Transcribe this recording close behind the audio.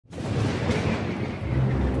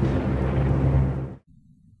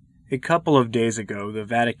A couple of days ago, the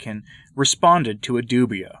Vatican responded to a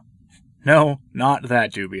dubia. No, not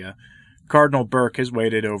that dubia. Cardinal Burke has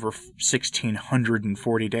waited over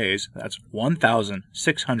 1,640 days, that's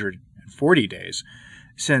 1,640 days,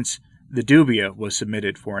 since the dubia was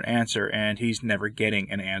submitted for an answer, and he's never getting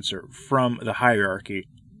an answer from the hierarchy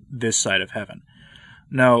this side of heaven.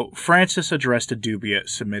 No, Francis addressed a dubia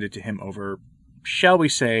submitted to him over, shall we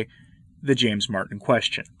say, the James Martin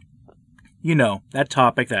question. You know, that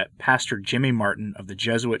topic that Pastor Jimmy Martin of the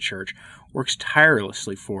Jesuit Church works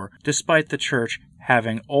tirelessly for, despite the Church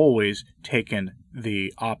having always taken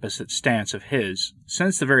the opposite stance of his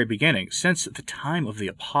since the very beginning, since the time of the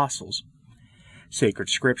apostles. Sacred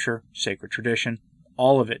scripture, sacred tradition,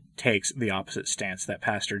 all of it takes the opposite stance that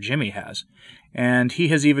Pastor Jimmy has, and he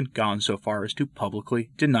has even gone so far as to publicly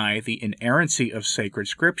deny the inerrancy of sacred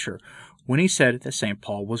scripture when he said that St.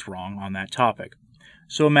 Paul was wrong on that topic.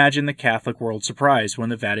 So imagine the Catholic world surprised when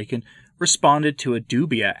the Vatican responded to a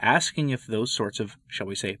dubia asking if those sorts of, shall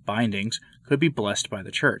we say, bindings could be blessed by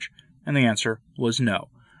the Church, and the answer was no.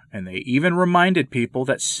 And they even reminded people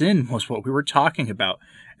that sin was what we were talking about,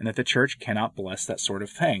 and that the Church cannot bless that sort of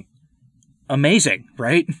thing. Amazing,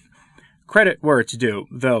 right? Credit where it's due,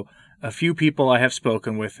 though a few people I have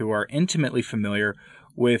spoken with who are intimately familiar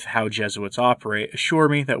with how Jesuits operate assure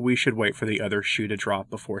me that we should wait for the other shoe to drop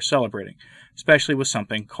before celebrating, especially with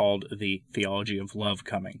something called the theology of love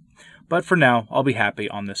coming. But for now, I'll be happy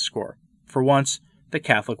on this score. For once, the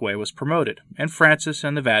Catholic way was promoted, and Francis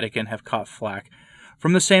and the Vatican have caught flack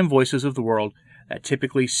from the same voices of the world that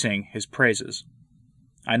typically sing his praises.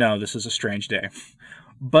 I know this is a strange day,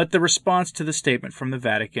 but the response to the statement from the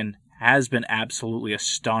Vatican has been absolutely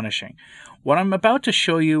astonishing. What I'm about to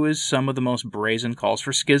show you is some of the most brazen calls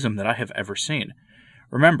for schism that I have ever seen.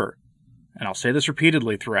 Remember, and I'll say this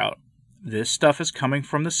repeatedly throughout, this stuff is coming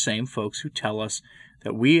from the same folks who tell us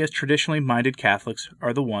that we as traditionally minded Catholics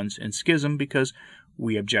are the ones in schism because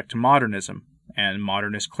we object to modernism, and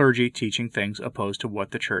modernist clergy teaching things opposed to what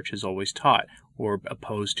the Church has always taught, or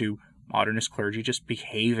opposed to modernist clergy just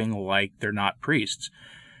behaving like they're not priests.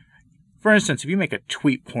 For instance, if you make a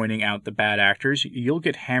tweet pointing out the bad actors, you'll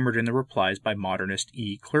get hammered in the replies by modernist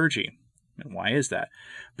clergy. And why is that?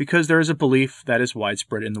 Because there is a belief that is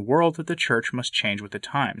widespread in the world that the Church must change with the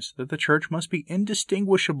times, that the Church must be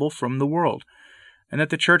indistinguishable from the world, and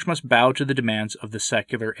that the Church must bow to the demands of the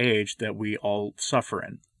secular age that we all suffer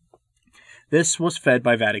in. This was fed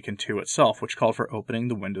by Vatican II itself, which called for opening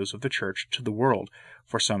the windows of the Church to the world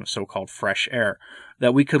for some so-called fresh air,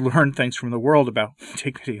 that we could learn things from the world about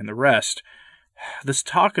dignity and the rest. This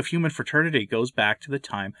talk of human fraternity goes back to the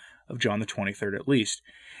time of John the 23rd at least,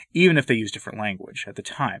 even if they use different language at the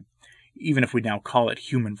time, even if we now call it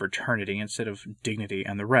human fraternity instead of dignity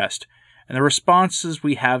and the rest. And the responses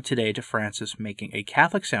we have today to Francis making a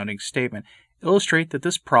Catholic-sounding statement illustrate that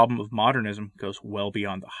this problem of modernism goes well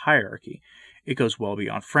beyond the hierarchy. It goes well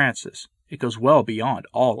beyond Francis. It goes well beyond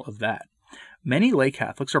all of that. Many lay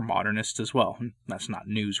Catholics are modernists as well. That's not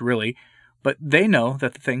news, really, but they know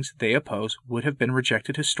that the things they oppose would have been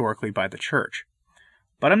rejected historically by the Church.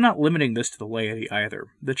 But I'm not limiting this to the laity either.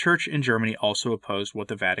 The Church in Germany also opposed what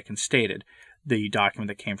the Vatican stated, the document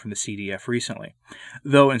that came from the CDF recently,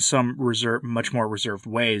 though in some much more reserved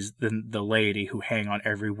ways than the laity who hang on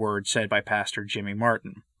every word said by Pastor Jimmy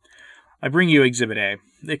Martin. I bring you Exhibit A.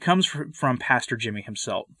 It comes from Pastor Jimmy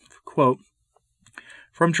himself. Quote,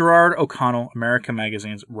 from Gerard O'Connell, America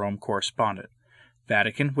Magazine's Rome correspondent.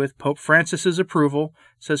 Vatican, with Pope Francis's approval,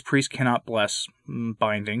 says priests cannot bless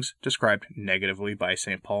bindings described negatively by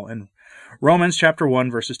St. Paul in Romans chapter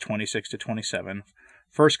 1, verses 26 to 27,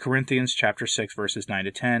 1 Corinthians chapter 6, verses 9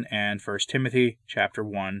 to 10, and 1 Timothy chapter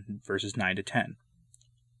 1, verses 9 to 10.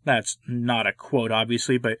 That's not a quote,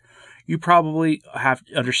 obviously, but you probably have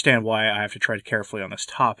to understand why I have to tread carefully on this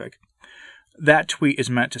topic. That tweet is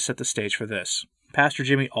meant to set the stage for this. Pastor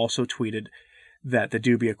Jimmy also tweeted that the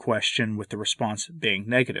dubia question with the response being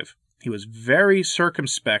negative. He was very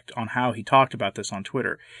circumspect on how he talked about this on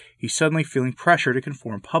Twitter. He's suddenly feeling pressure to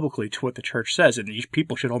conform publicly to what the Church says, and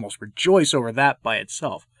people should almost rejoice over that by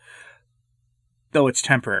itself. Though it's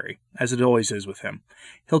temporary, as it always is with him.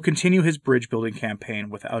 He'll continue his bridge-building campaign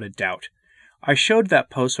without a doubt. I showed that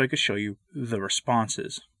post so I could show you the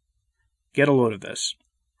responses. Get a load of this.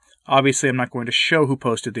 Obviously, I'm not going to show who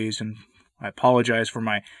posted these, and I apologize for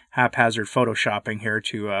my haphazard photoshopping here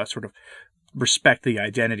to sort of respect the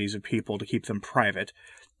identities of people to keep them private.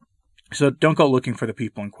 So don't go looking for the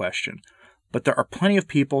people in question. But there are plenty of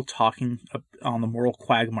people talking on the moral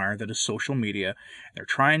quagmire that is social media.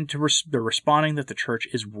 They're responding that the Church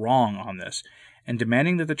is wrong on this and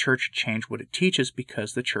demanding that the Church change what it teaches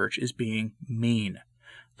because the Church is being mean.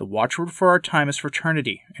 The watchword for our time is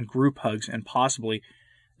fraternity and group hugs and possibly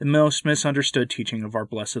the most misunderstood teaching of our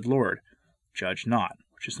blessed Lord, judge not,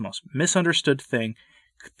 which is the most misunderstood thing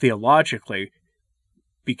theologically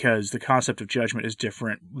because the concept of judgment is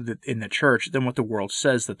different in the church than what the world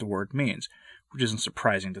says that the word means, which isn't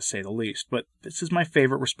surprising to say the least, but this is my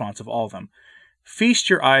favorite response of all of them. Feast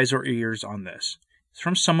your eyes or ears on this. It's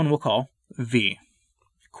from someone we'll call V.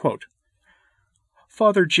 Quote,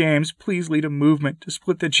 Father James, please lead a movement to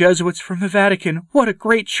split the Jesuits from the Vatican. What a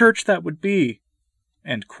great church that would be.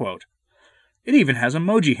 End quote. It even has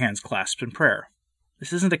emoji hands clasped in prayer.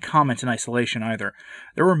 This isn't a comment in isolation either.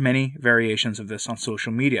 There were many variations of this on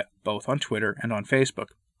social media, both on Twitter and on Facebook.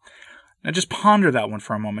 Now just ponder that one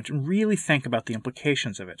for a moment and really think about the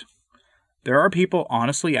implications of it. There are people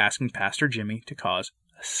honestly asking Pastor Jimmy to cause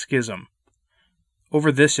a schism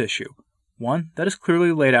over this issue, one that is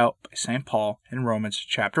clearly laid out by St. Paul in Romans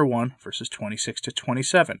chapter 1, verses 26 to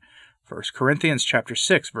 27, 1 Corinthians chapter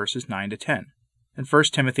 6, verses 9 to 10, and 1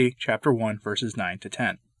 Timothy chapter 1, verses 9 to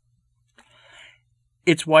 10.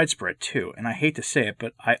 It's widespread too, and I hate to say it,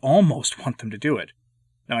 but I almost want them to do it.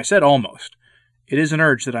 Now, I said almost. It is an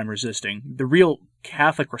urge that I'm resisting. The real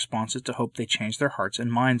Catholic response is to hope they change their hearts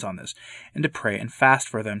and minds on this, and to pray and fast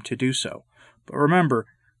for them to do so. But remember,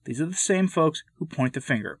 these are the same folks who point the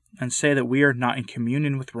finger and say that we are not in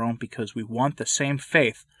communion with Rome because we want the same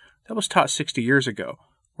faith that was taught 60 years ago,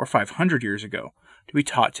 or 500 years ago, to be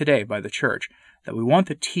taught today by the Church, that we want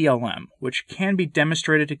the TLM, which can be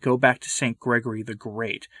demonstrated to go back to St. Gregory the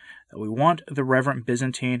Great, that we want the reverent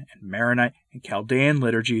Byzantine and Maronite and Chaldean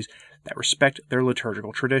liturgies that respect their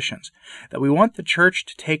liturgical traditions, that we want the Church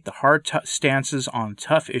to take the hard stances on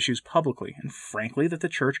tough issues publicly, and frankly that the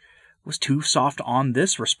Church was too soft on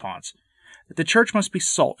this response, that the Church must be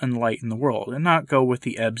salt and light in the world and not go with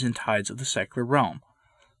the ebbs and tides of the secular realm.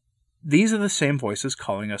 These are the same voices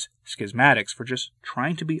calling us schismatics for just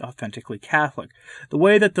trying to be authentically Catholic, the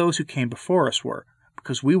way that those who came before us were,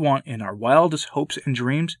 because we want in our wildest hopes and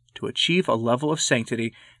dreams to achieve a level of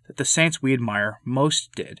sanctity that the saints we admire most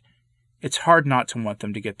did. It's hard not to want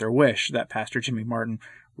them to get their wish that Pastor Jimmy Martin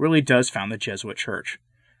really does found the Jesuit Church.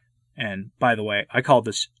 And, by the way, I called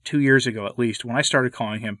this 2 years ago at least when I started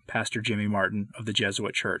calling him Pastor Jimmy Martin of the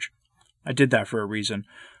Jesuit Church. I did that for a reason.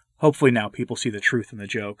 Hopefully now people see the truth in the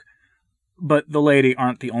joke. But the laity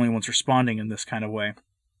aren't the only ones responding in this kind of way.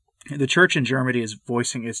 The Church in Germany is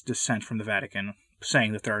voicing its dissent from the Vatican,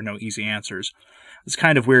 saying that there are no easy answers. It's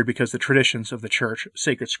kind of weird because the traditions of the Church,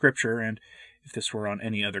 sacred scripture, and if this were on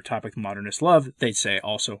any other topic modernists love, they'd say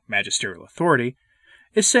also magisterial authority,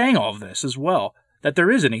 is saying all of this as well, that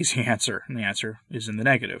there is an easy answer, and the answer is in the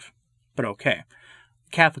negative. But okay.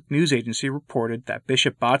 The Catholic News Agency reported that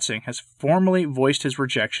Bishop Botzing has formally voiced his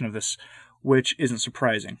rejection of this, which isn't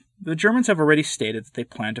surprising. The Germans have already stated that they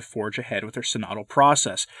plan to forge ahead with their synodal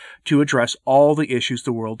process to address all the issues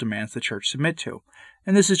the world demands the Church submit to,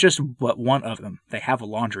 and this is just but one of them. They have a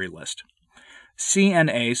laundry list.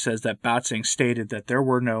 CNA says that Botzing stated that there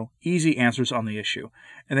were no easy answers on the issue,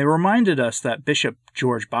 and they reminded us that Bishop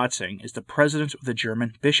George Botzing is the president of the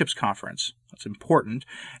German Bishops' Conference. That's important,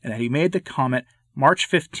 and that he made the comment March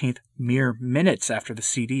 15th, mere minutes after the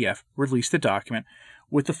CDF released the document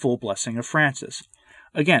with the full blessing of Francis.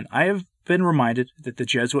 Again, I have been reminded that the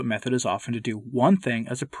Jesuit method is often to do one thing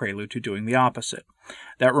as a prelude to doing the opposite.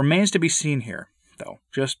 That remains to be seen here, though,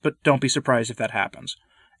 but don't be surprised if that happens.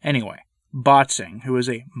 Anyway, Botzing, who is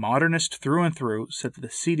a modernist through and through, said that the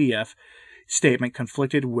CDF statement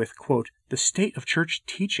conflicted with, quote, the state of church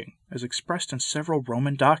teaching as expressed in several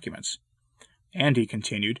Roman documents. And he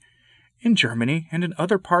continued, in Germany and in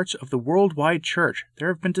other parts of the worldwide church, there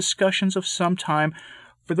have been discussions of some time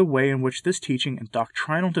for the way in which this teaching and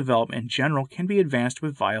doctrinal development in general can be advanced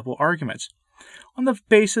with viable arguments. On the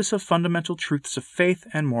basis of fundamental truths of faith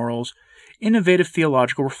and morals, innovative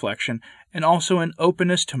theological reflection, and also an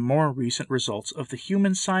openness to more recent results of the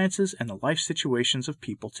human sciences and the life situations of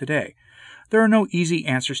people today. There are no easy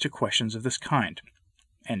answers to questions of this kind.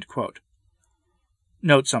 End quote.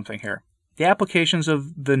 Note something here. The applications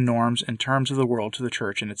of the norms and terms of the world to the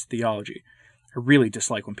Church and its theology. I really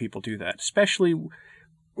dislike when people do that, especially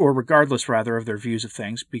or regardless rather of their views of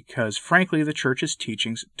things, because frankly the Church's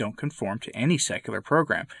teachings don't conform to any secular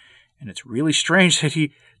program. And it's really strange that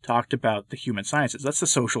he talked about the human sciences. That's the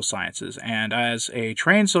social sciences. And as a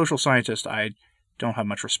trained social scientist, I don't have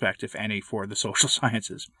much respect, if any, for the social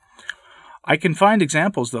sciences. I can find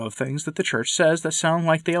examples, though, of things that the Church says that sound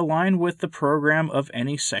like they align with the program of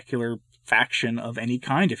any secular faction of any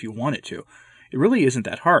kind if you want it to. It really isn't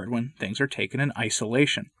that hard when things are taken in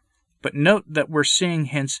isolation. But note that we're seeing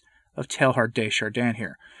hints of Teilhard de Chardin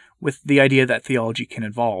here, with the idea that theology can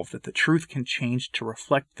evolve, that the truth can change to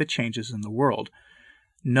reflect the changes in the world.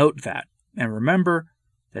 Note that, and remember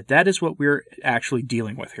that that is what we're actually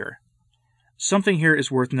dealing with here. Something here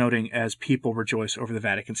is worth noting as people rejoice over the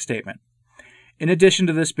Vatican statement. In addition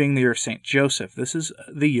to this being the year of St. Joseph, this is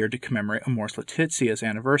the year to commemorate Amoris Laetitia's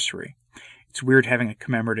anniversary. It's weird having a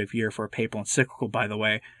commemorative year for a papal encyclical, by the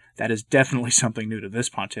way. That is definitely something new to this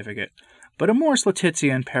pontificate. But Amoris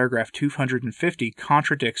Laetitia in paragraph 250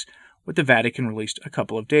 contradicts what the Vatican released a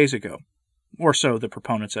couple of days ago. Or so the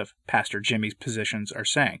proponents of Pastor Jimmy's positions are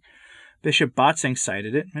saying. Bishop Botzing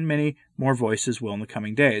cited it, and many more voices will in the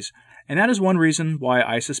coming days. And that is one reason why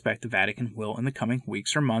I suspect the Vatican will, in the coming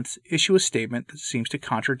weeks or months, issue a statement that seems to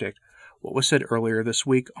contradict what was said earlier this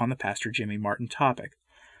week on the Pastor Jimmy Martin topic.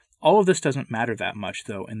 All of this doesn't matter that much,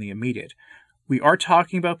 though, in the immediate. We are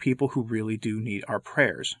talking about people who really do need our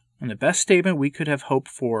prayers. And the best statement we could have hoped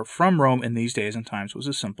for from Rome in these days and times was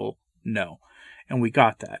a simple no. And we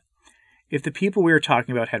got that. If the people we are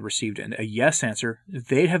talking about had received a yes answer,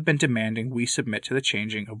 they'd have been demanding we submit to the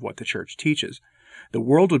changing of what the Church teaches. The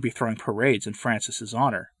world would be throwing parades in Francis's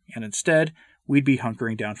honor, and instead, we'd be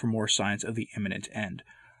hunkering down for more signs of the imminent end.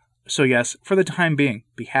 So yes, for the time being,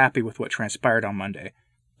 be happy with what transpired on Monday,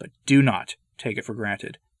 but do not take it for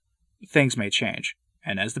granted. Things may change,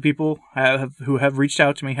 and as the people who have reached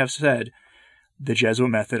out to me have said, the Jesuit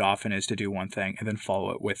method often is to do one thing and then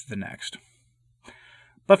follow it with the next.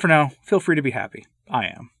 But for now, feel free to be happy. I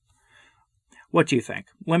am. What do you think?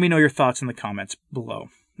 Let me know your thoughts in the comments below.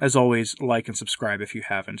 As always, like and subscribe if you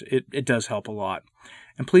haven't. It does help a lot.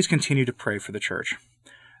 And please continue to pray for the Church.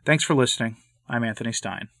 Thanks for listening. I'm Anthony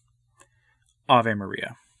Stine. Ave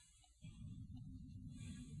Maria.